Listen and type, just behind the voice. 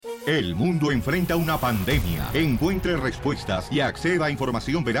El mundo enfrenta una pandemia. Encuentre respuestas y acceda a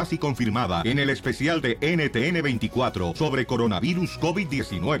información veraz y confirmada en el especial de NTN24 sobre coronavirus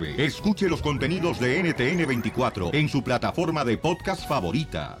COVID-19. Escuche los contenidos de NTN24 en su plataforma de podcast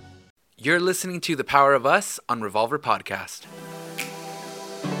favorita. You're listening to The Power of Us on Revolver Podcast.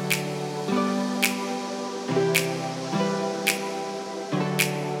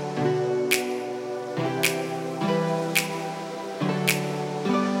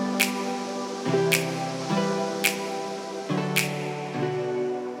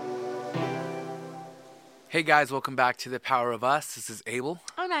 Hey guys, welcome back to The Power of Us. This is Abel.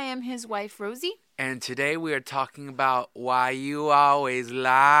 And I am his wife, Rosie. And today we are talking about why you always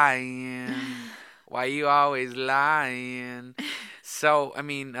lying. Why you always lying. So, I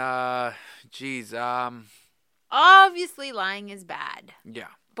mean, Obviously, lying is bad. Yeah.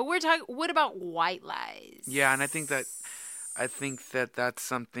 But we're talking, what about white lies? Yeah, and I think that that's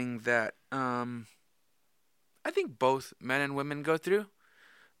something that, I think both men and women go through.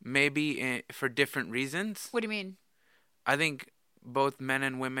 Maybe for different reasons. What do you mean? I think both men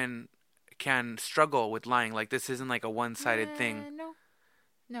and women can struggle with lying. Like, this isn't like a one-sided thing.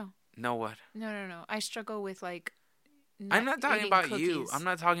 No. No what? No. I struggle with, like, I'm not talking about cookies. you. I'm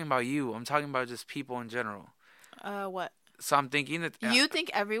not talking about you. I'm talking about just people in general. What? So I'm thinking that... You think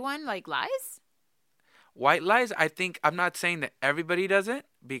everyone, like, lies? White lies, I'm not saying that everybody does it,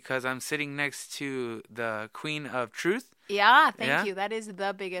 because I'm sitting next to the Queen of Truth. Yeah, thank you. That is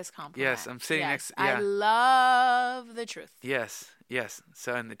the biggest compliment. Yes, I'm sitting next. Yeah. I love the truth. Yes.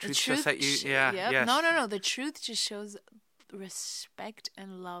 So, and the truth shows that you. Yep. Yes. No. The truth just shows respect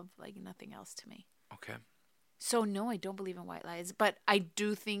and love like nothing else to me. Okay. So no, I don't believe in white lies, but I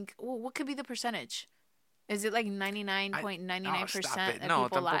do think. Well, what could be the percentage? Is it like 99.99% that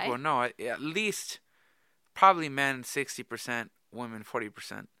people lie? No, at least probably men 60%, women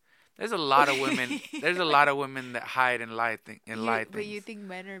 40%. There's a lot of women. There's a lot of women that hide and lie things. But you think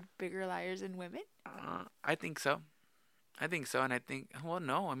men are bigger liars than women? I think so. And I think, well,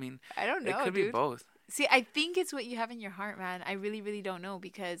 no. I mean, I don't know. It could be both. See, I think it's what you have in your heart, man. I really, really don't know,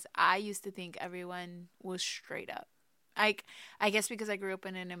 because I used to think everyone was straight up. I guess because I grew up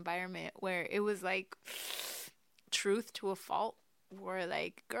in an environment where it was like truth to a fault. Where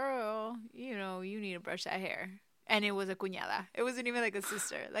like, girl, you need to brush that hair. And it was a cuñada. It wasn't even like a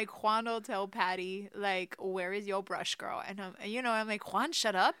sister. Like, Juan will tell Patty, like, where is your brush, girl? And I'm like, Juan,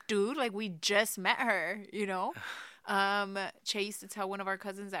 shut up, dude. Like, we just met her, Che used to tell one of our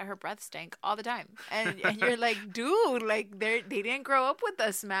cousins that her breath stank all the time. And you're like, dude, like, they didn't grow up with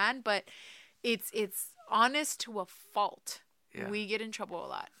us, man. But it's honest to a fault. Yeah. We get in trouble a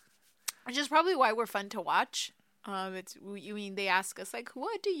lot. Which is probably why we're fun to watch. They ask us, like,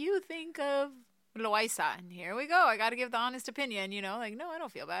 what do you think of Loaiza? And here we go. I got to give the honest opinion, like, no, I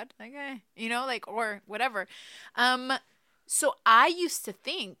don't feel bad. Like, or whatever. So I used to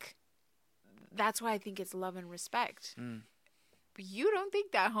think that's why I think it's love and respect. But you don't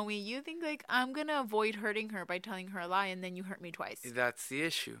think that, homie. You think, like, I'm going to avoid hurting her by telling her a lie, and then you hurt me twice. That's the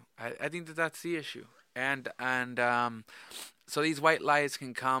issue. I think that's the issue. And so these white lies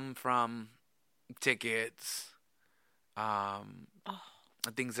can come from tickets,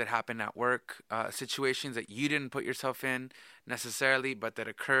 things that happen at work, situations that you didn't put yourself in necessarily, but that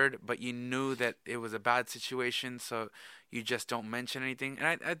occurred, but you knew that it was a bad situation, so you just don't mention anything.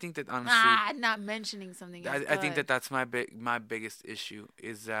 And I think that honestly, not mentioning something. I think that's my biggest issue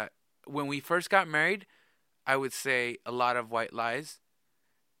is that when we first got married, I would say a lot of white lies.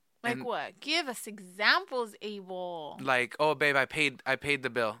 Like what? Give us examples, Abel. Like, oh babe, I paid the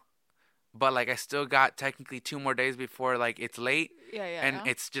bill. But, like, I still got technically 2 more days before, like, it's late. Yeah. And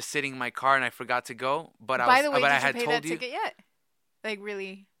it's just sitting in my car and I forgot to go. But By the way, I did had you pay told that ticket yet? Like,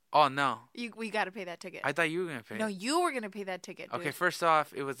 really? Oh, no. We got to pay that ticket. I thought you were going to pay it. No, you were going to pay that ticket, dude. Okay, first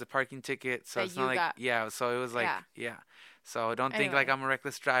off, it was the parking ticket. So it's not like, so it was like, yeah. So don't think like I'm a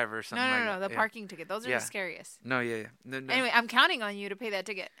reckless driver or something No, the parking ticket. Those are the scariest. No. Anyway, I'm counting on you to pay that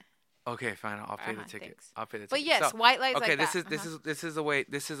ticket. Okay, fine. I'll pay the ticket. Thanks. I'll pay the ticket. But yes, white lies like that. Okay, this is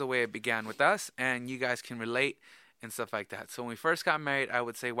the way it began with us, and you guys can relate and stuff like that. So when we first got married, I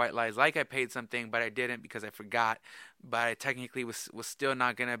would say white lies like I paid something, but I didn't because I forgot. But I technically was still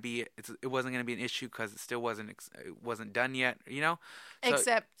not gonna be. It wasn't gonna be an issue because it still wasn't done yet. So,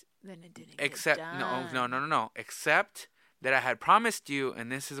 except then it didn't. Get done. No. Except that I had promised you,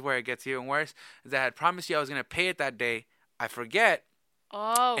 and this is where it gets even worse. Is that I had promised you I was gonna pay it that day. I forget.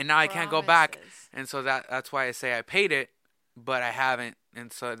 Oh, and now I can't go back, and so that's why I say I paid it, but I haven't,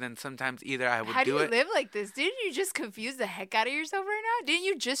 and so then sometimes either I would do it. How do you live like this? Didn't you just confuse the heck out of yourself right now? Didn't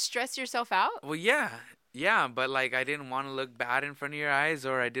you just stress yourself out? Well, yeah, Yeah, but like I didn't want to look bad in front of your eyes,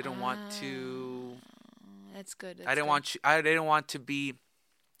 or I didn't want to. That's good. I didn't want you. I didn't want to be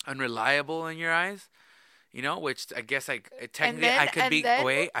unreliable in your eyes. Which I guess technically I could be.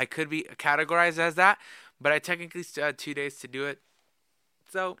 I could be categorized as that, but I technically still had 2 days to do it.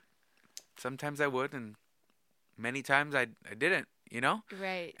 So sometimes I would, and many times I didn't.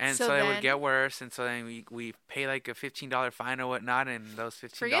 Right. And so it would get worse, and so then we pay like a $15 fine or whatnot, and those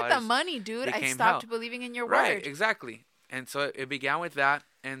 $15. Forget the money, dude. I stopped believing in your word. Right, exactly. And so it began with that,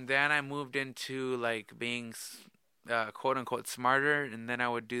 and then I moved into like being, quote unquote, smarter, and then I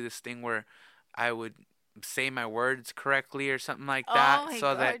would do this thing where I would say my words correctly or something like that,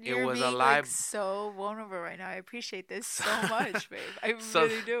 that it was alive. Like so vulnerable right now. I appreciate this so much, babe. I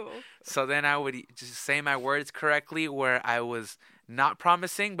really do. So then I would just say my words correctly, where I was not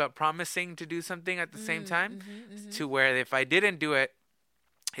promising, but promising to do something at the same time, to where if I didn't do it,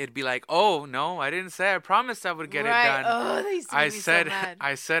 it'd be like, oh no, I didn't say. I promised I would get it done. Oh, they used to make me so mad.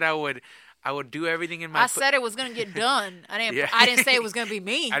 I said I would do everything in my. I said it was gonna get done. I didn't. Yeah. I didn't say it was gonna be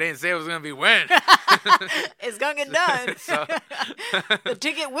me. I didn't say it was gonna be when. It's gonna get done. The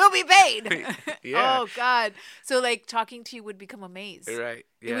ticket will be paid. Yeah. Oh God. So like talking to you would become a maze. Right.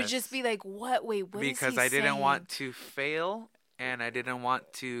 Yes. It would just be like, what? Wait, what? Because I didn't want to fail. And I didn't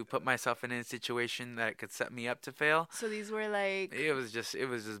want to put myself in a situation that could set me up to fail. So these were like... It was just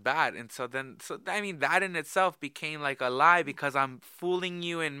bad. And so that in itself became like a lie, because I'm fooling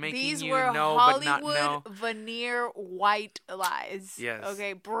you and making you know but not know. These were Hollywood veneer white lies. Yes.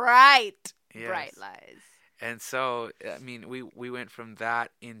 Okay, bright lies. And so, I mean, we went from that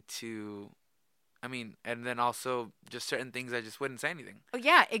into... and then also just certain things I just wouldn't say anything. Oh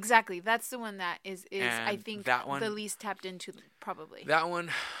yeah, exactly. That's the one that is I think that one, the least tapped into, probably. That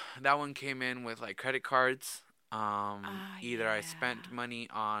one came in with like credit cards. Either I spent money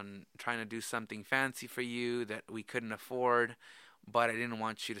on trying to do something fancy for you that we couldn't afford, but I didn't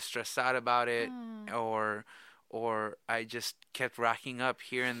want you to stress out about it, or I just kept racking up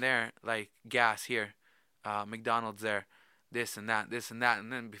here and there, like gas here, McDonald's there. This and that,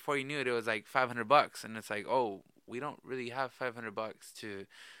 and then before you knew it, it was like $500, and it's like, oh, we don't really have $500 to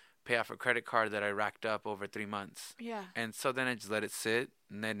pay off a credit card that I racked up over 3 months. Yeah. And so then I just let it sit,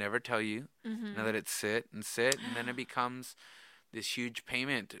 and they never tell you, and I let it sit, and then it becomes this huge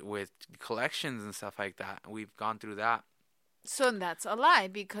payment with collections and stuff like that. We've gone through that. So that's a lie,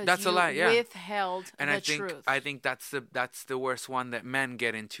 because withheld and the truth. I think that's the worst one that men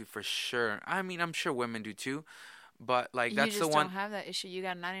get into for sure. I mean, I'm sure women do too. But like that's the one. You just don't have that issue. You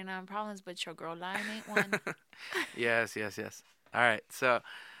got 99 problems, but your girl lying ain't one. Yes. All right. So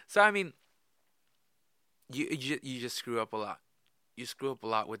I mean, you just screw up a lot. You screw up a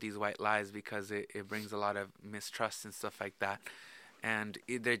lot with these white lies, because it brings a lot of mistrust and stuff like that. And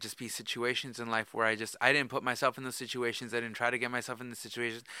there just be situations in life where I didn't put myself in those situations. I didn't try to get myself in the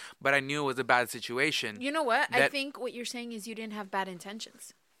situations, but I knew it was a bad situation. You know what? I think what you're saying is you didn't have bad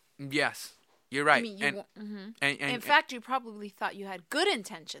intentions. Yes. You're right. I mean, in fact, you probably thought you had good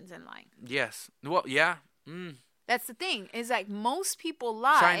intentions in lying. Yes. Well, yeah. That's the thing. Is like most people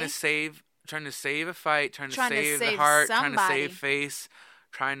lie. Trying to save a fight, trying to save the heart, trying to save face,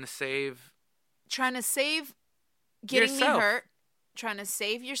 trying to save getting yourself. Me hurt, trying to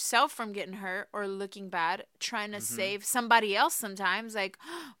save yourself from getting hurt or looking bad, trying to save somebody else sometimes. Like,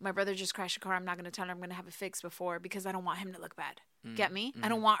 oh, my brother just crashed a car. I'm not going to tell her I'm going to have it fixed before, because I don't want him to look bad. Get me? I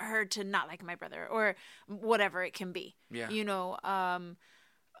don't want her to not like my brother, or whatever it can be. Yeah.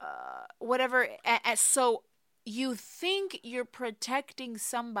 Whatever. So you think you're protecting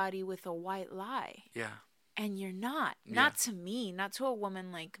somebody with a white lie. Yeah. And you're not. Yeah. Not to me, not to a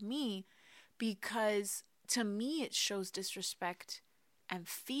woman like me, because to me it shows disrespect and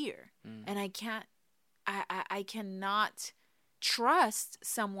fear. And I cannot trust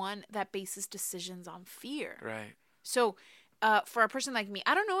someone that bases decisions on fear. Right. So for a person like me,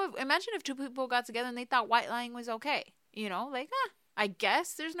 I don't know. Imagine if two people got together and they thought white lying was okay. I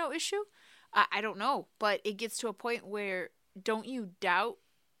guess there's no issue. I don't know. But it gets to a point where, don't you doubt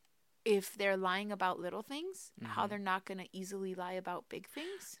if they're lying about little things, how they're not going to easily lie about big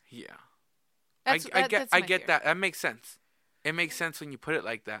things? Yeah. I get that. That makes sense. It makes sense when you put it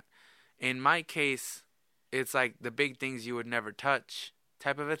like that. In my case, it's like the big things you would never touch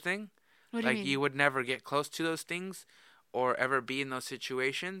type of a thing. What do you mean? You would never get close to those things or ever be in those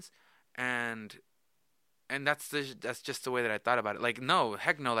situations. And that's just the way that I thought about it. Like, no,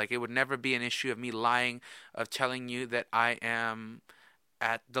 heck no. Like, it would never be an issue of me lying, of telling you that I am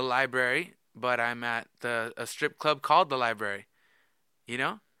at the library, but I'm at a strip club called the library. You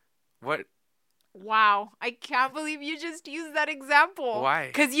know? What? Wow. I can't believe you just used that example. Why?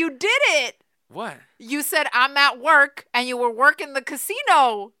 Because you did it. What? You said I'm at work, and you were working the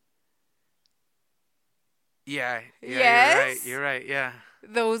casino. Yeah. Yes? You're right. Yeah.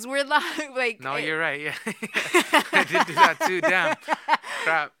 Those were like. No, you're right. Yeah. I did do that too. Damn.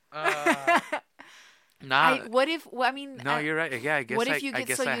 Crap. Nah. What if? Well, I mean. No, you're right. Yeah, I guess. What if you I get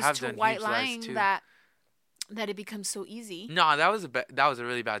guess so I used have to done white huge lies lying too. that it becomes so easy? No, that was a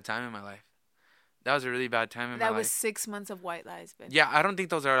really bad time in my life. That was a really bad time in my life. That was 6 months of white lies, bitch. Yeah, I don't think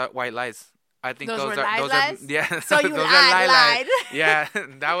those are white lies. I think Those were are lies? yeah. So you those are lied. Yeah,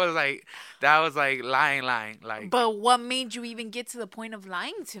 that was like lying. Like, But what made you even get to the point of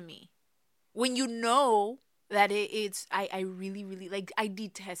lying to me? When you know that I really, really, like, I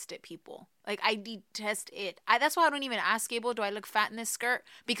detest it, people. Like, I detest it. That's why I don't even ask Gable, do I look fat in this skirt?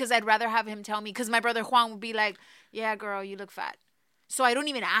 Because I'd rather have him tell me, because my brother Juan would be like, yeah, girl, you look fat. So I don't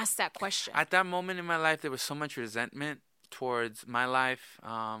even ask that question. At that moment in my life, there was so much resentment towards my life,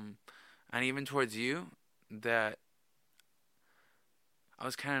 and even towards you, that I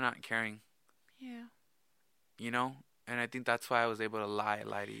was kind of not caring. Yeah. You know? And I think that's why I was able to lie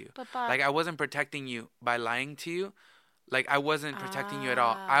to you. But like, I wasn't protecting you by lying to you. Like, I wasn't protecting you at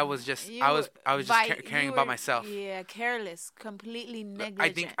all. I was just caring about myself. Yeah, careless, completely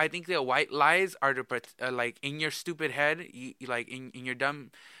negligent. I think the white lies are to like, in your stupid head, you like in your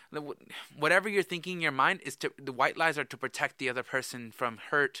dumb, whatever you're thinking in your mind is the white lies are to protect the other person from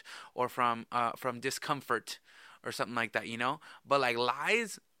hurt or from discomfort or something like that, you know? But like,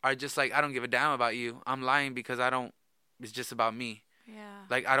 lies are just like, I don't give a damn about you. I'm lying because it's just about me. Yeah.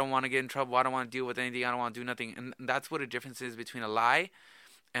 Like, I don't want to get in trouble. I don't want to deal with anything. I don't want to do nothing. And that's what a difference is between a lie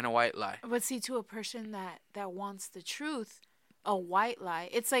and a white lie. But see, to a person that wants the truth, a white lie,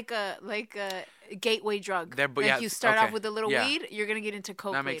 it's like a gateway drug. You start off with a little weed, you're gonna get into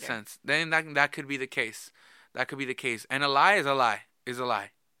coke. That makes sense. Then that could be the case. That could be the case. And a lie is a lie.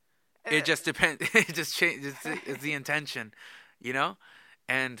 It just depends. It just changes. It's the intention, you know,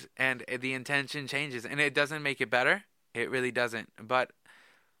 and the intention changes, and it doesn't make it better. It really doesn't. But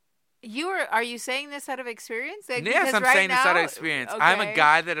are you saying this out of experience? Like, yes, I'm saying this out of experience. Okay. I'm a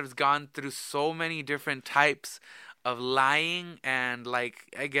guy that has gone through so many different types of lying and,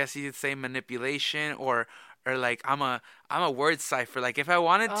 like, I guess you could say manipulation or like I'm a word cipher. Like, if I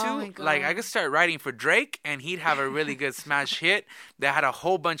wanted to, like, I could start writing for Drake and he'd have a really good smash hit that had a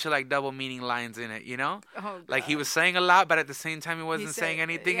whole bunch of like double meaning lines in it, you know? Oh, like, he was saying a lot, but at the same time he wasn't saying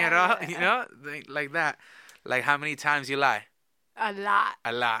anything at all, you know? Like that. Like, how many times you lie? A lot.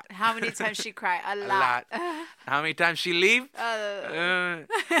 A lot. How many times she cry? A lot. How many times she leave?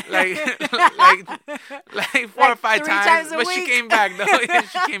 Like 4 or 5 times. But week. She came back though.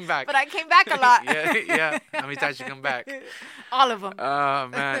 She came back. But I came back a lot. yeah. How many times she come back? All of them. Oh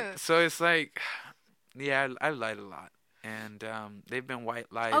man. So it's like, yeah, I've lied a lot, and they've been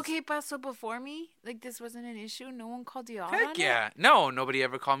white lies. Okay, but so before me, like, this wasn't an issue. No one called you out on it. Heck yeah. No, nobody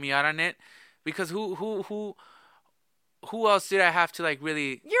ever called me out on it, because who else did I have to, like,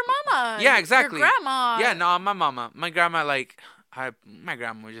 really? Your mama. Yeah, exactly. Your grandma. Yeah, no, my mama. My grandma, like, my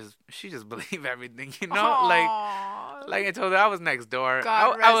grandma she just believed everything, you know? Aww. Like I told her, I was next door.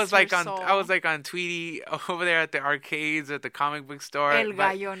 I was like on Tweety over there at the arcades, at the comic book store. El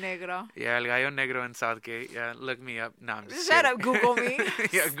Gallo Negro. Yeah, El Gallo Negro in Southgate. Yeah, look me up. No, I'm just Shut kidding. up, Google me.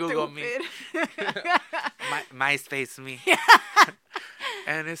 Yeah, Google me. MySpace me.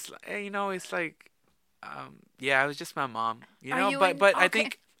 And it's, you know, it's like, yeah, it was just my mom, you know. But okay.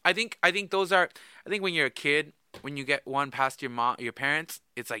 I think those are. I think when you're a kid, when you get one past your parents,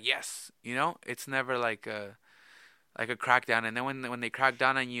 it's like, yes, you know. It's never like a crackdown, and then when they crack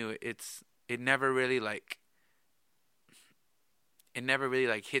down on you, it never really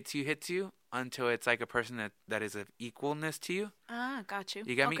hits you until it's like a person that is of equalness to you. Ah, got you.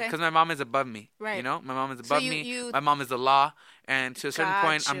 You get me? Because my mom is above me. Right. You know, my mom is above me. My mom is the law, and to a certain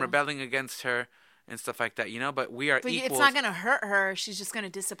point, I'm rebelling against her and stuff like that. You know, but we are equals. It's not gonna hurt her. She's just gonna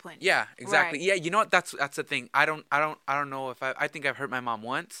discipline you. Yeah, exactly. Right. Yeah, you know what? That's the thing. I don't know if I think I've hurt my mom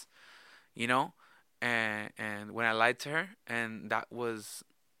once. You know, and when I lied to her, and that was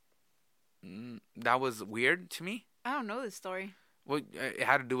weird to me. I don't know this story. Well, it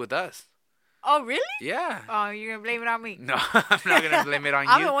had to do with us. Oh, really? Yeah. Oh, you're gonna blame it on me? No, I'm not gonna blame it on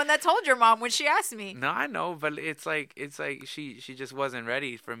you. I'm the one that told your mom when she asked me. No, I know, but it's like she just wasn't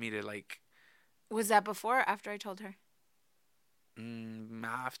ready for me to, like. Was that before or after I told her?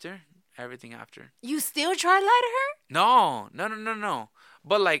 After. Everything after. You still try to lie to her? No.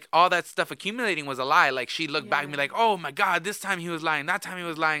 But, like, all that stuff accumulating was a lie. Like, she looked back and be like, oh my God, this time he was lying, that time he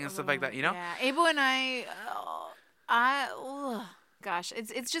was lying, and stuff like that, you know? Yeah. Abel and I Gosh,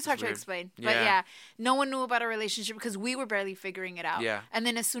 it's just hard to weird. explain. But Yeah. yeah, no one knew about our relationship because we were barely figuring it out. Yeah. And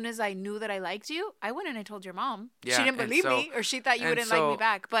then as soon as I knew that I liked you, I went and I told your mom. Yeah, She didn't and believe so- me, or she thought you and wouldn't like me so-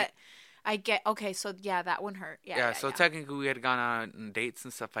 back. But I get, okay, so yeah, that one hurt. Yeah. So technically we had gone on dates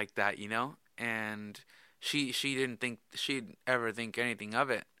and stuff like that, you know, and she didn't think she'd ever think anything of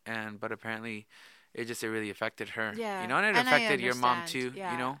it, but apparently it really affected her. Yeah. You know, and it And I affected your mom understand. too.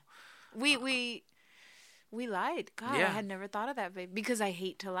 Yeah. You know. We lied. God, Yeah. I had never thought of that, babe, because I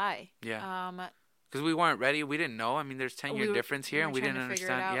hate to lie. Yeah. Because we weren't ready. We didn't know. I mean, there's 10-year difference here, and we didn't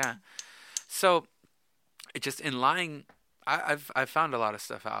understand. Yeah. So, it just in lying, I've found a lot of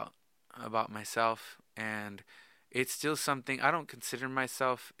stuff out about myself, and it's still something. I don't consider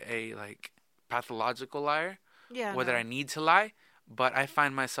myself a pathological liar, whether I need to lie, but I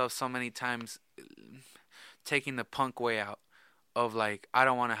find myself so many times taking the punk way out of I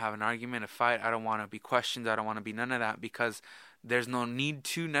don't want to have an argument, a fight. I don't want to be questioned. I don't want to be none of that because there's no need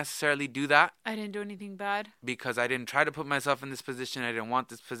to necessarily do that. I didn't do anything bad. Because I didn't try to put myself in this position. I didn't want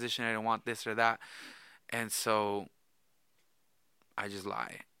this position. I didn't want this or that. And so I just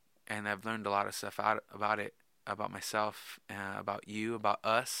lie. And I've learned a lot of stuff out about it, about myself, about you, about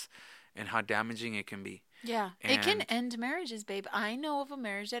us, and how damaging it can be. Yeah. It can end marriages, babe. I know of a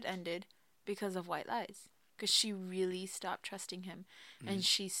marriage that ended because of white lies. Because she really stopped trusting him. And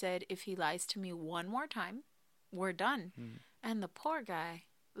she said, if he lies to me one more time, we're done. And the poor guy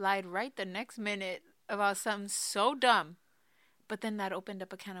lied right the next minute about something so dumb. But then that opened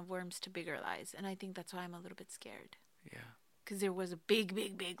up a can of worms to bigger lies. And I think that's why I'm a little bit scared. Yeah. Because there was a big,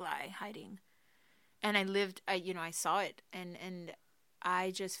 big, big lie hiding. And I saw it. And I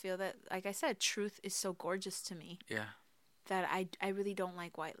just feel that, like I said, truth is so gorgeous to me. Yeah. That I really don't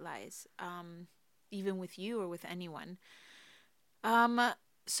like white lies. Even with you or with anyone.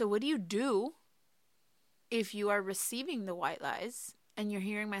 So what do you do if you are receiving the white lies and you're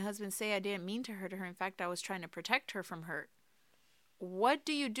hearing my husband say I didn't mean to hurt her? In fact, I was trying to protect her from hurt. What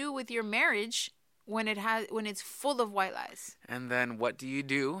do you do with your marriage when it's full of white lies? And then what do you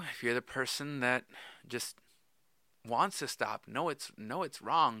do if you're the person that just wants to stop? No, it's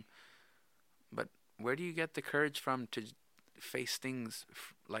wrong. But where do you get the courage from to face things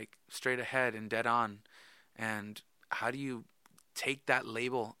straight ahead and dead on? And how do you take that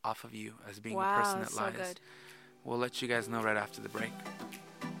label off of you as being a person that lies? Good. We'll let you guys know right after the break.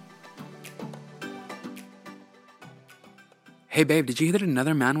 Hey babe, did you hear that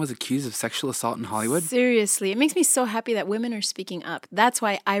another man was accused of sexual assault in Hollywood? Seriously, it makes me so happy that women are speaking up. That's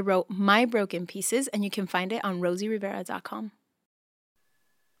why I wrote My Broken Pieces, and you can find it on rosierivera.com.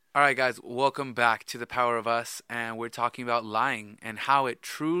 All right, guys, welcome back to The Power of Us, and we're talking about lying and how it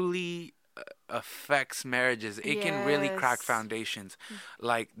truly affects marriages. It can really crack foundations.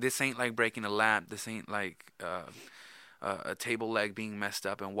 This ain't like breaking a lamp. This ain't like a table leg being messed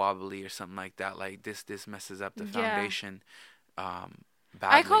up and wobbly or something like that. This messes up the foundation badly.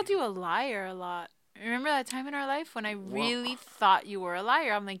 I called you a liar a lot. Remember that time in our life when I really thought you were a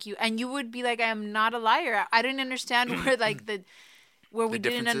liar? I'm like, you would be like, I am not a liar. I didn't understand where we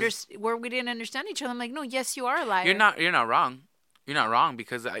didn't understand each other. I'm like, no, yes, you are a liar. You're not wrong. You're not wrong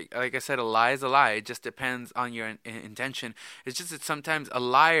because, like I said, a lie is a lie. It just depends on your intention. It's just that sometimes a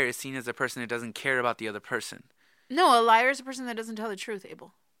liar is seen as a person that doesn't care about the other person. No, a liar is a person that doesn't tell the truth,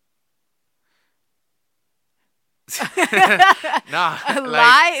 Abel. Nah,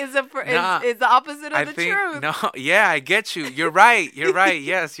 lie is the opposite of the truth. No, yeah, I get you. You're right.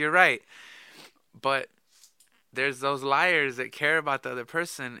 Yes, you're right. But there's those liars that care about the other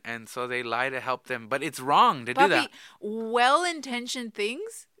person, and so they lie to help them. But it's wrong to do that. Well-intentioned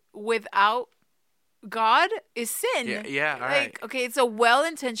things without God is sin. Yeah, all right. Okay, it's a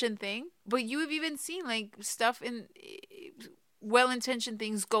well-intentioned thing, but you have even seen stuff in well-intentioned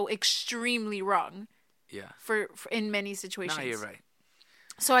things go extremely wrong. Yeah. For in many situations. No, you're right.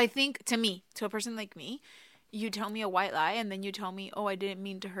 So I think to a person like me, you tell me a white lie and then you tell me, oh, I didn't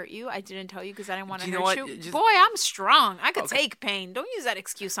mean to hurt you. I didn't tell you because I didn't want to hurt you. Boy, I'm strong. I could take pain. Don't use that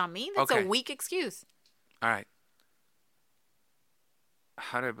excuse on me. That's a weak excuse. All right.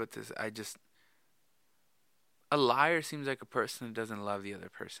 How do I put this? A liar seems like a person who doesn't love the other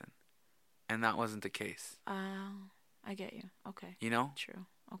person. And that wasn't the case. I get you. Okay. You know? True.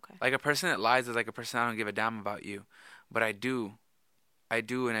 Okay. Like a person that lies is like a person I don't give a damn about you. But I do,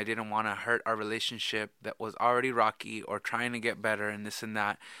 and I didn't want to hurt our relationship that was already rocky or trying to get better and this and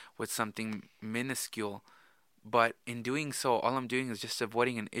that with something minuscule. But in doing so, all I'm doing is just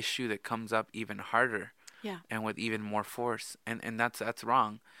avoiding an issue that comes up even harder. Yeah. And with even more force. And that's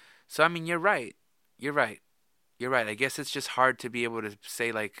wrong. So, I mean, you're right. I guess it's just hard to be able to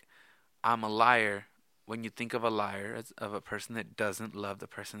say, I'm a liar when you think of a liar as of a person that doesn't love the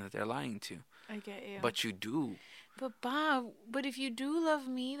person that they're lying to. I get you. But you do. But Bob, but if you do love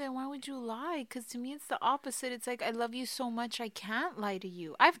me, then why would you lie? Because to me, it's the opposite. It's like I love you so much, I can't lie to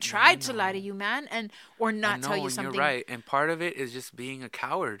you. I've tried to lie to you, man, or not tell you something. You're right. And part of it is just being a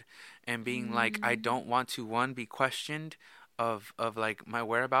coward and being like, I don't want to be questioned of like my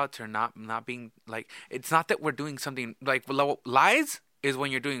whereabouts, or not being like, it's not that we're doing something like lies is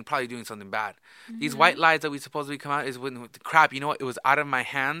when you're probably doing something bad. These white lies that we supposedly come out is when crap. You know what? It was out of my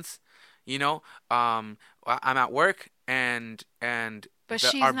hands. You know, I'm at work and but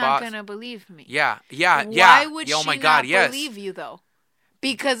she's not gonna believe me. Yeah. Why would she my God, not believe you though?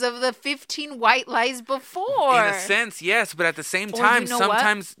 Because of the 15 white lies before. In a sense, yes, but at the same time,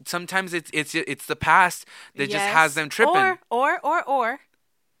 sometimes it's the past that just has them tripping. Or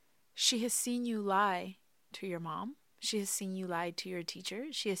she has seen you lie to your mom. She has seen you lie to your teacher.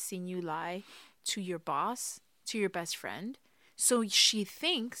 She has seen you lie to your boss, to your best friend. So she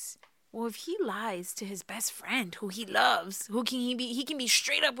thinks, well, if he lies to his best friend who he loves, he can be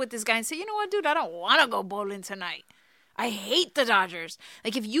straight up with this guy and say, you know what, dude, I don't want to go bowling tonight. I hate the Dodgers.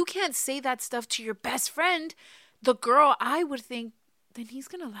 Like, if you can't say that stuff to your best friend, the girl, I would think, then he's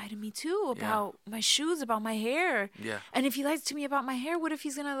going to lie to me too about my shoes, about my hair. Yeah. And if he lies to me about my hair, what if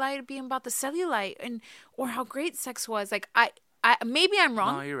he's going to lie to me about the cellulite or how great sex was? Like, I maybe I'm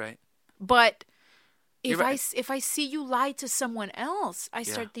wrong. No, you're right. But if I see you lie to someone else, I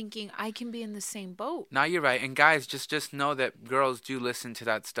start thinking I can be in the same boat. No, you're right. And guys, just know that girls do listen to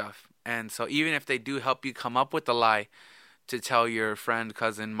that stuff. And so even if they do help you come up with a lie to tell your friend,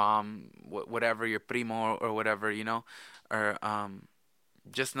 cousin, mom, whatever, your primo or whatever, you know, or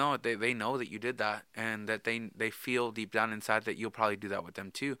just know they know that you did that, and that they feel deep down inside that you'll probably do that with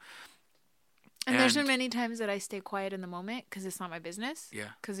them too. And there's been many times that I stay quiet in the moment because it's not my business. Yeah.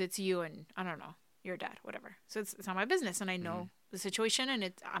 Because it's you and, I don't know, your dad, whatever. So it's not my business, and I know the situation,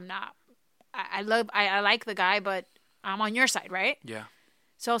 and I'm not. I like the guy, but I'm on your side, right? Yeah.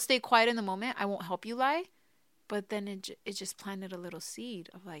 So I'll stay quiet in the moment. I won't help you lie. But then it just planted a little seed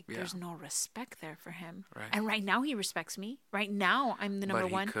of like, there's no respect there for him. Right. And right now he respects me. Right now I'm the number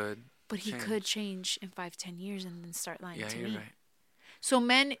one. But he could change in 5-10 years and then start lying to me. Yeah, you're right. So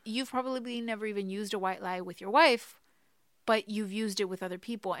men, you've probably never even used a white lie with your wife, but you've used it with other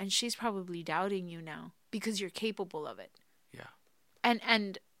people. And she's probably doubting you now because you're capable of it. Yeah.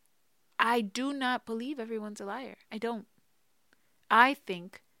 And I do not believe everyone's a liar. I don't. I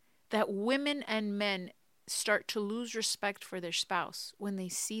think that women and men start to lose respect for their spouse when they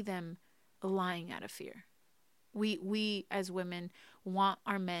see them lying out of fear. We as women want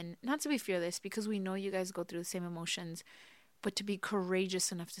our men not to be fearless, because we know you guys go through the same emotions, but to be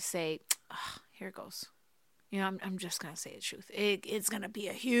courageous enough to say, here it goes. You know, I'm just going to say the truth. It's going to be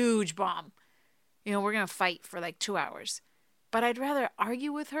a huge bomb. You know, we're going to fight for like 2 hours. But I'd rather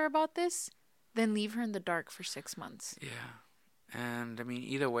argue with her about this than leave her in the dark for 6 months. Yeah. And I mean,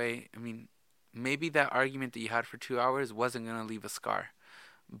 either way, maybe that argument that you had for 2 hours wasn't going to leave a scar.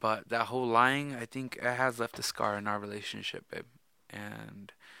 But that whole lying, I think it has left a scar in our relationship, babe.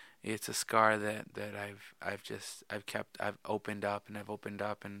 And it's a scar that I've opened up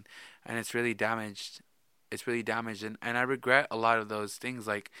and it's really damaged. It's really damaged. And I regret a lot of those things.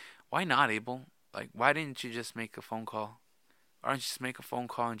 Like, why not, Abel? Like, why didn't you just make a phone call? Why don't you just make a phone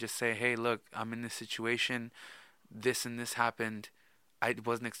call and just say, hey, look, I'm in this situation. This and this happened. I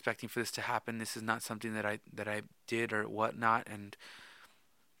wasn't expecting for this to happen. This is not something that I did or whatnot. And,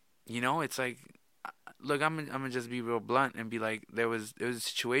 you know, it's like, look, I'm gonna just be real blunt and be like, there was a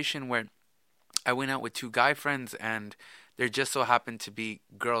situation where I went out with 2 guy friends, and there just so happened to be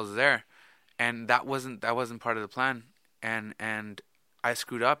girls there, and that wasn't part of the plan. And I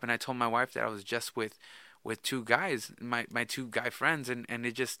screwed up, and I told my wife that I was just with 2 guys, my 2 guy friends, and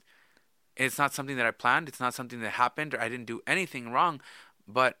it's not something that I planned. It's not something that happened, or I didn't do anything wrong,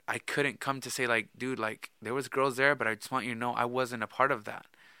 but I couldn't come to say, like, dude, like, there was girls there, but I just want you to know I wasn't a part of that,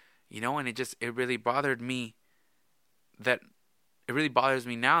 you know. And it really bothered me that it really bothers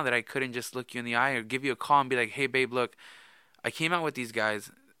me now that I couldn't just look you in the eye or give you a call and be like, hey, babe, look, I came out with these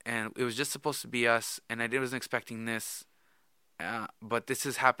guys, and it was just supposed to be us, and I wasn't expecting this, but this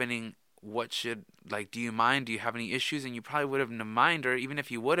is happening. What do you mind? Do you have any issues? And you probably would have no mind, or even if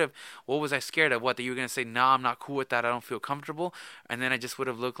you would have, what was I scared of? What, that you were going to say, no, I'm not cool with that. I don't feel comfortable. And then I just would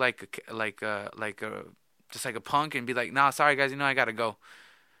have looked like a punk and be like, nah, sorry guys, you know, I got to go.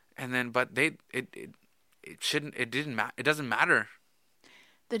 And then, but it doesn't matter.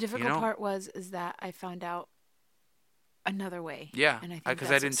 The difficult part is that I found out another way. Yeah. And I think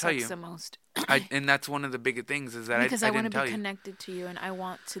because I didn't tell you the most. And that's one of the bigger things is that because I want didn't to tell be you. connected to you, and I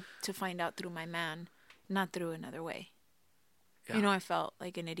want to find out through my man not through another way. Yeah. You know, I felt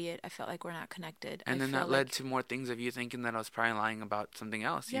like an idiot. I felt like we're not connected. And I then felt that led like, to more things of you thinking that I was probably lying about something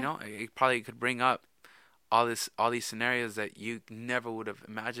else. Yeah. You know, it probably could bring up all these scenarios that you never would have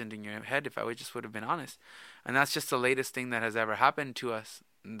imagined in your head if I just would have been honest. And that's just the latest thing that has ever happened to us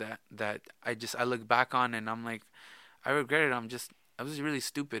that I look back on and I'm like, I regret it. I was really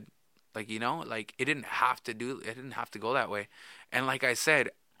stupid. Like, you know, like it didn't have to go that way. And like I said,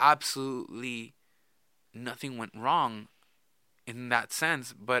 absolutely nothing went wrong in that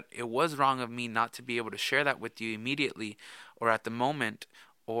sense, but it was wrong of me not to be able to share that with you immediately or at the moment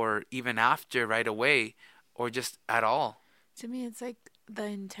or even after right away or just at all. to me, it's like the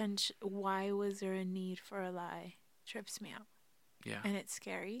intention. Why was there a need for a lie? Trips me out. Yeah. And it's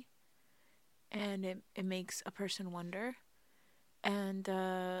scary. And it makes a person wonder. And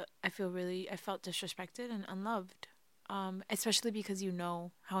I felt disrespected and unloved. Especially because you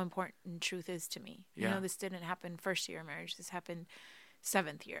know how important truth is to me. Yeah. You know, this didn't happen first year of marriage. This happened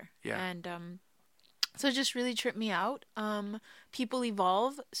 7th year. Yeah. And so it just really tripped me out. People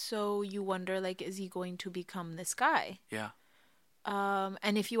evolve, so you wonder, like, is he going to become this guy? Yeah.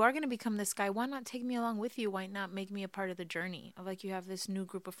 And if you are going to become this guy, why not take me along with you? Why not make me a part of the journey of, like, you have this new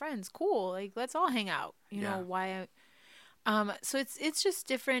group of friends? Cool. Like, let's all hang out. You know, why? So it's just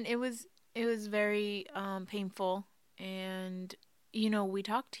different. It was very painful. And, you know, we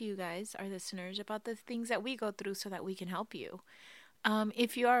talk to you guys, our listeners, about the things that we go through so that we can help you.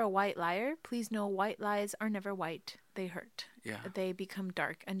 If you are a white liar, please know white lies are never white. They hurt. Yeah. They become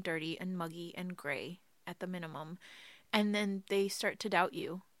dark and dirty and muggy and gray at the minimum. And then they start to doubt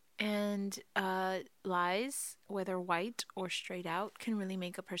you. And lies, whether white or straight out, can really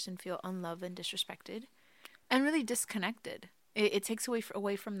make a person feel unloved and disrespected and really disconnected. It takes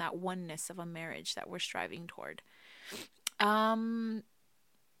away from that oneness of a marriage that we're striving toward.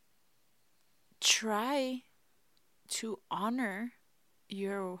 Try to honor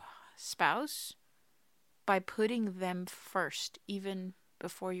your spouse by putting them first, even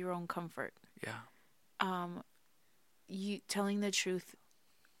before your own comfort. Yeah. You telling the truth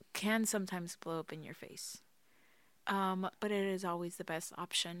can sometimes blow up in your face. But it is always the best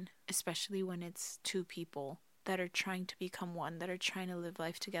option, especially when it's two people that are trying to become one, that are trying to live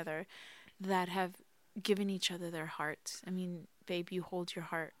life together, that have given each other their hearts. I mean, babe, you hold your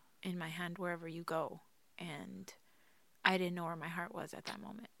heart in my hand wherever you go. And I didn't know where my heart was at that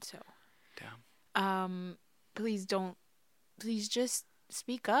moment. So, Damn. Please just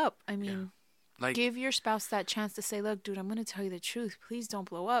speak up. I mean, Yeah. Like, give your spouse that chance to say, look, dude, I'm going to tell you the truth. Please don't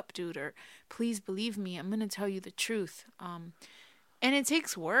blow up, dude. Or please believe me. I'm going to tell you the truth. And it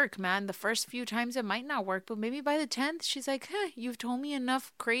takes work, man. The first few times it might not work, but maybe by the 10th, she's like, you've told me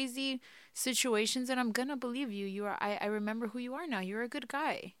enough crazy situations and I'm going to believe you. I remember who you are now. You're a good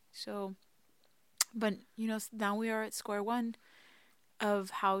guy. So, but, you know, now we are at square one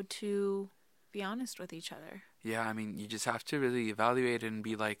of how to be honest with each other. yeah, I mean, you just have to really evaluate it and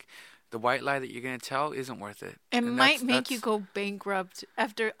be like, the white lie that you're going to tell isn't worth it. It And might make you go bankrupt.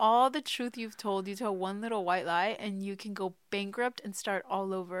 After all the truth you've told, you tell one little white lie and you can go bankrupt and start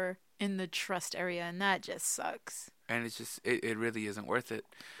all over in the trust area. And that just sucks. And it's just, it really isn't worth it.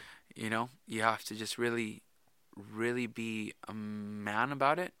 You know, you have to just really, really be a man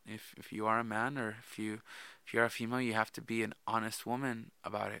about it. If you are a man, or if you're a female, you have to be an honest woman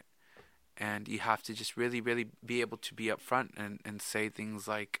about it. And you have to just really, really be able to be upfront and say things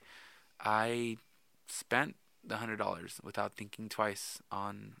like, I spent the $100 without thinking twice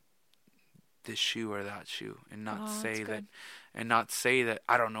on this shoe or that shoe, and not say that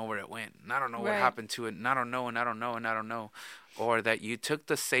I don't know where it went, and I don't know what happened to it, and I don't know, and I don't know, and I don't know, or that you took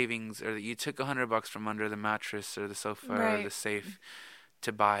the savings, or that you took $100 from under the mattress or the sofa or the safe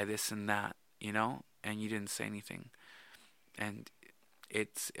to buy this and that, you know, and you didn't say anything. And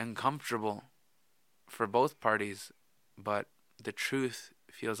it's uncomfortable for both parties, but the truth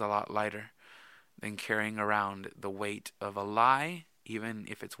feels a lot lighter than carrying around the weight of a lie, even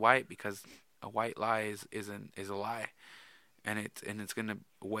if it's white, because a white lie is a lie, and it's gonna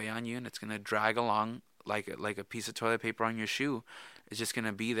weigh on you, and it's gonna drag along like a piece of toilet paper on your shoe. It's just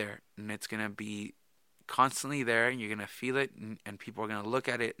gonna be there, and it's gonna be constantly there, and you're gonna feel it, and people are gonna look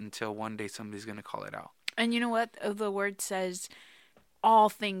at it until one day somebody's gonna call it out. And you know what? The word says, all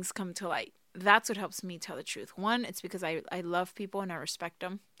things come to light. That's what helps me tell the truth. One, it's because I love people and I respect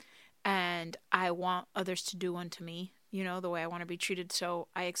them. And I want others to do unto me, you know, the way I want to be treated. So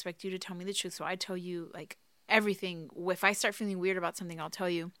I expect you to tell me the truth. So I tell you, like, everything. If I start feeling weird about something, I'll tell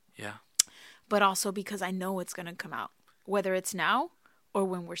you. Yeah. But also because I know it's going to come out, whether it's now or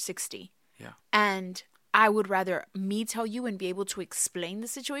when we're 60. Yeah. And I would rather me tell you and be able to explain the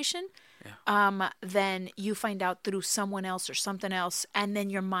situation than you find out through someone else or something else, and then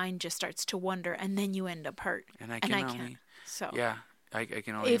your mind just starts to wonder, and then you end up hurt. And I can't. So yeah, I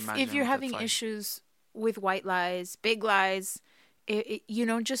can only imagine. If you're having issues with white lies, big lies,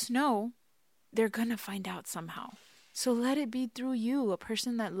 just know they're gonna find out somehow. So let it be through you, a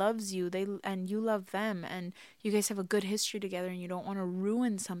person that loves you, and you love them, and you guys have a good history together, and you don't want to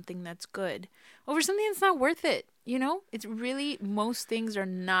ruin something that's good over something that's not worth it. It's really, most things are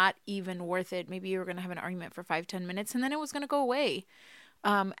not even worth it. Maybe you were going to have an argument for 5-10 minutes, and then it was going to go away.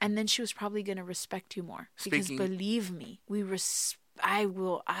 And then she was probably going to respect you more. Because believe me, I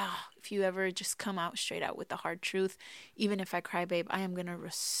will, if you ever just come out straight out with the hard truth, even if I cry, babe, I am going to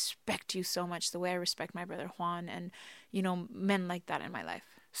respect you so much the way I respect my brother Juan and, men like that in my life.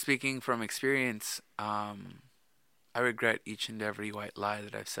 Speaking from experience, I regret each and every white lie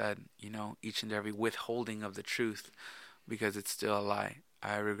that I've said, each and every withholding of the truth, because it's still a lie.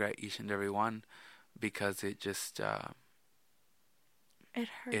 I regret each and every one because it just, it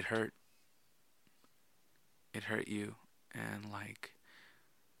hurt. It hurt you. And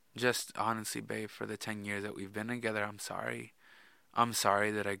just honestly, babe, for the 10 years that we've been together, I'm sorry. I'm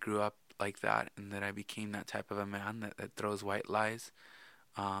sorry that I grew up like that and that I became that type of a man that throws white lies.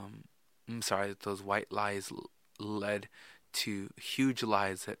 I'm sorry that those white lies led to huge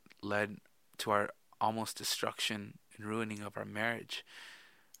lies that led to our almost destruction and ruining of our marriage.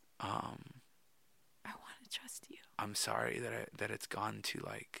 I want to trust you. I'm sorry that it's gone to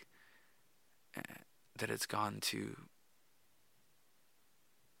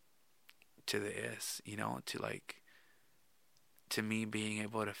this, to me being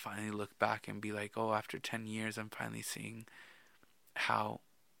able to finally look back and be like, oh, after 10 years, I'm finally seeing how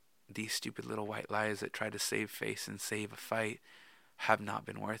these stupid little white lies that try to save face and save a fight have not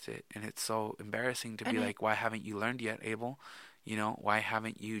been worth it. And it's so embarrassing to be like, why haven't you learned yet, Abel? Why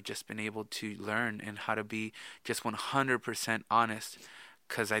haven't you just been able to learn and how to be just 100% honest?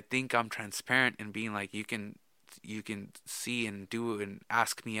 Because I think I'm transparent in being like, you can see and do and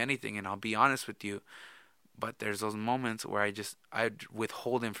ask me anything and I'll be honest with you. But there's those moments where I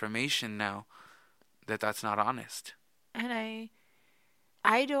withhold information now that's not honest. And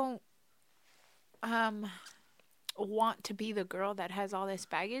I don't want to be the girl that has all this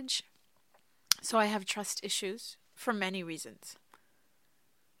baggage. So I have trust issues for many reasons.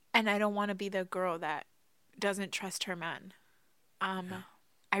 And I don't want to be the girl that doesn't trust her man.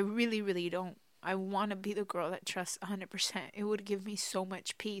 I really, really don't. I want to be the girl that trusts 100%. It would give me so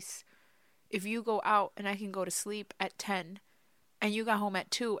much peace. If you go out and I can go to sleep at 10 and you got home at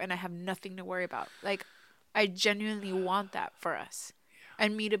 2 and I have nothing to worry about. I genuinely want that for us. Yeah.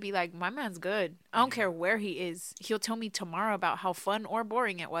 And me to be like, my man's good. I don't care where he is. He'll tell me tomorrow about how fun or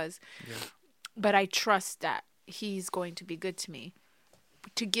boring it was. Yeah. But I trust that he's going to be good to me.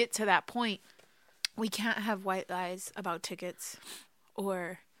 To get to that point, we can't have white lies about tickets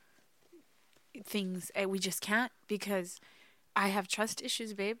or things. We just can't, because I have trust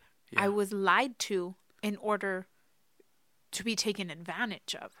issues, babe. Yeah. I was lied to in order to be taken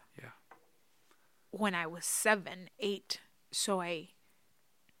advantage of. Yeah. When I was 7, 8, so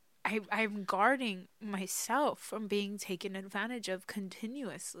I'm guarding myself from being taken advantage of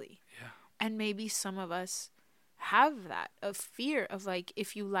continuously. Yeah. And maybe some of us have that, of fear of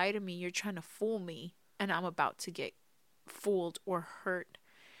if you lie to me, you're trying to fool me and I'm about to get fooled or hurt.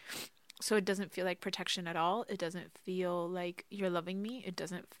 So it doesn't feel like protection at all. It doesn't feel like you're loving me. It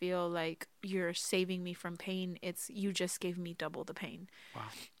doesn't feel like you're saving me from pain. It's you just gave me double the pain.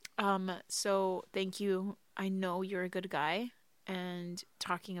 Wow. So thank you. I know you're a good guy, and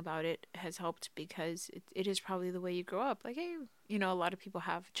talking about it has helped, because it is probably the way you grow up. Hey, a lot of people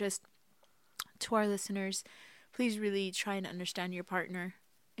have. Just to our listeners, please really try and understand your partner.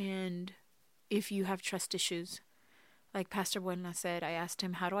 And if you have trust issues, like Pastor Buena said, I asked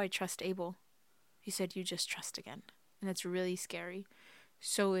him, how do I trust Abel? He said, you just trust again. And it's really scary.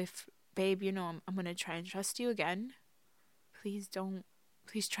 So if, babe, I'm going to try and trust you again, please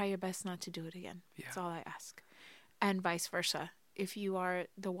try your best not to do it again. Yeah. That's all I ask. And vice versa. If you are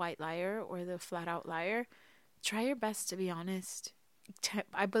the white liar or the flat out liar, try your best to be honest.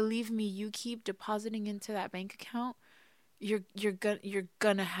 I believe me, you keep depositing into that bank account, you're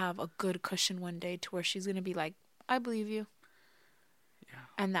gonna have a good cushion one day to where she's gonna be like, I believe you. Yeah.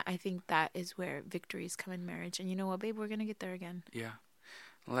 And I think that is where victories come in marriage. And you know what, babe, we're gonna get there again. Yeah.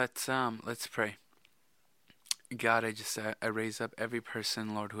 Let's pray. God, I raise up every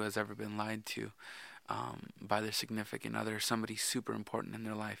person, Lord, who has ever been lied to by their significant other, somebody super important in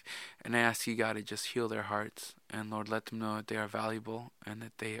their life. And I ask you, God, to just heal their hearts. And Lord, let them know that they are valuable and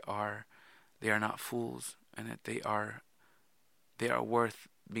that they are they are not fools, and that they are worth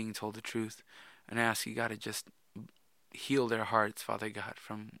being told the truth. And I ask you, God, to just heal their hearts, Father God,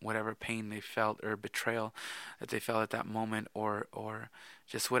 from whatever pain they felt or betrayal that they felt at that moment, or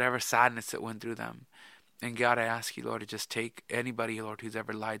just whatever sadness that went through them. And God, I ask you, Lord, to just take anybody, Lord, who's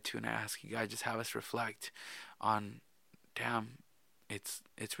ever lied to, and I ask you, God, just have us reflect on, damn, it's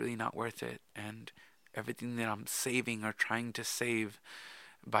really not worth it, and everything that I'm saving or trying to save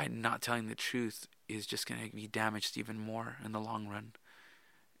by not telling the truth is just going to be damaged even more in the long run.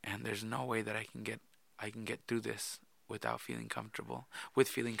 And there's no way that I can get through this without feeling comfortable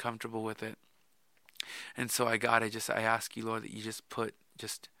with it. And so I ask you, Lord, that you just put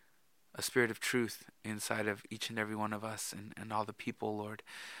just a spirit of truth inside of each and every one of us and all the people, Lord,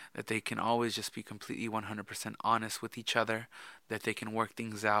 that they can always just be completely 100% honest with each other, that they can work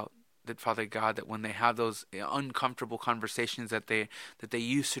things out, that, Father God, that when they have those uncomfortable conversations that they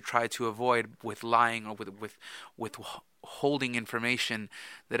used to try to avoid with lying or with holding information,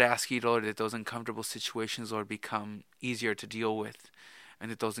 that I ask you, Lord, that those uncomfortable situations, Lord, become easier to deal with, and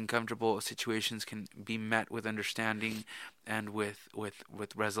that those uncomfortable situations can be met with understanding and with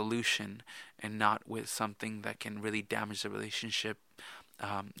resolution, and not with something that can really damage the relationship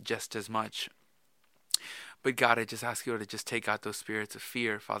just as much. But God, I just ask you to just take out those spirits of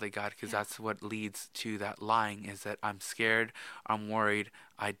fear, Father God, because that's what leads to that lying, is that I'm scared, I'm worried,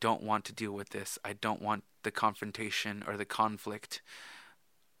 I don't want to deal with this, I don't want the confrontation or the conflict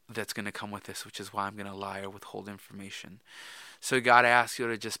that's going to come with this, which is why I'm going to lie or withhold information. So God, I ask you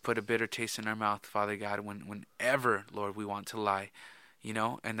to just put a bitter taste in our mouth, Father God, whenever, Lord, we want to lie,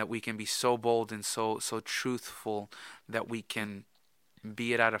 and that we can be so bold and so truthful that we can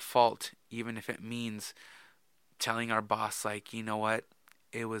be it at a fault, even if it means telling our boss, like, you know what,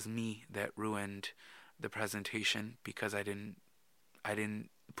 it was me that ruined the presentation because I didn't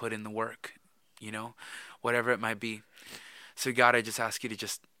put in the work, whatever it might be. So God, I just ask you to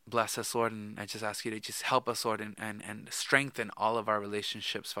just bless us, Lord, and I just ask you to just help us, Lord, and strengthen all of our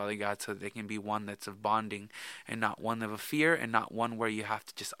relationships, Father God, so that they can be one that's of bonding and not one of a fear, and not one where you have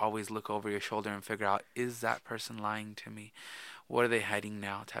to just always look over your shoulder and figure out, is that person lying to me? What are they hiding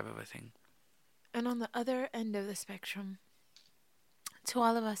now, type of a thing. And on the other end of the spectrum, to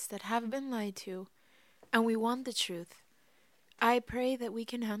all of us that have been lied to and we want the truth, I pray that we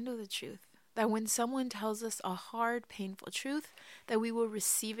can handle the truth. That when someone tells us a hard, painful truth, that we will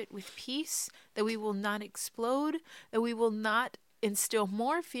receive it with peace, that we will not explode, that we will not instill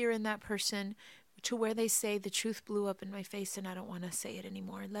more fear in that person to where they say, the truth blew up in my face and I don't want to say it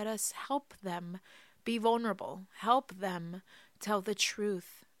anymore. Let us help them be vulnerable, help them tell the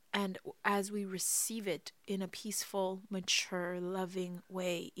truth. And as we receive it in a peaceful, mature, loving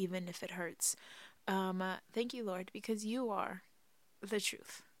way, even if it hurts. Thank you, Lord, because you are the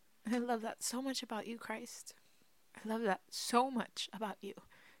truth. I love that so much about you, Christ. I love that so much about you.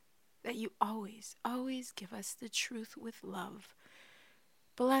 That you always, always give us the truth with love.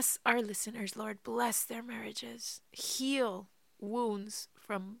 Bless our listeners, Lord. Bless their marriages. Heal wounds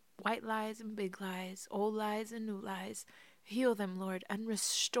from white lies and big lies, old lies and new lies. Heal them, Lord, and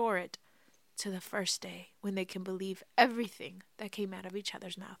restore it to the first day when they can believe everything that came out of each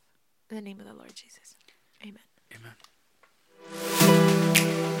other's mouth. In the name of the Lord Jesus. Amen. Amen.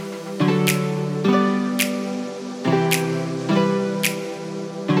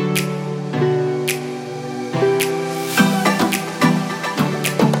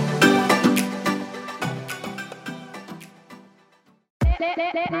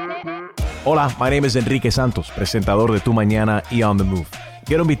 Hola, my name is Enrique Santos, presentador de Tu Mañana y On The Move.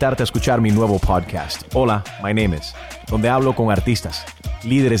 Quiero invitarte a escuchar mi nuevo podcast, Hola, my name is, donde hablo con artistas,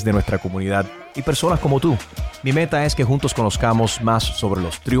 líderes de nuestra comunidad y personas como tú. Mi meta es que juntos conozcamos más sobre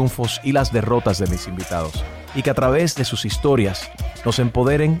los triunfos y las derrotas de mis invitados y que a través de sus historias nos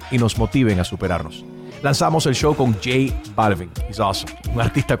empoderen y nos motiven a superarnos. Lanzamos el show con J Balvin, he's awesome, un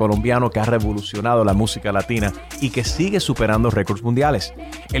artista colombiano que ha revolucionado la música latina y que sigue superando récords mundiales.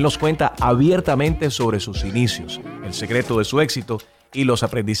 Él nos cuenta abiertamente sobre sus inicios, el secreto de su éxito y los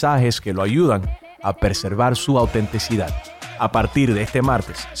aprendizajes que lo ayudan a preservar su autenticidad. A partir de este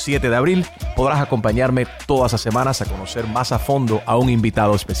martes, 7 de abril, podrás acompañarme todas las semanas a conocer más a fondo a un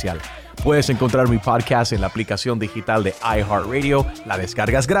invitado especial. Puedes encontrar mi podcast en la aplicación digital de iHeartRadio, la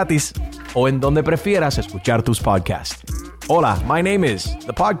descargas gratis, o en donde prefieras escuchar tus podcasts. Hola, my name is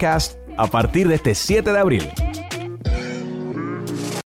The Podcast, a partir de este 7 de abril.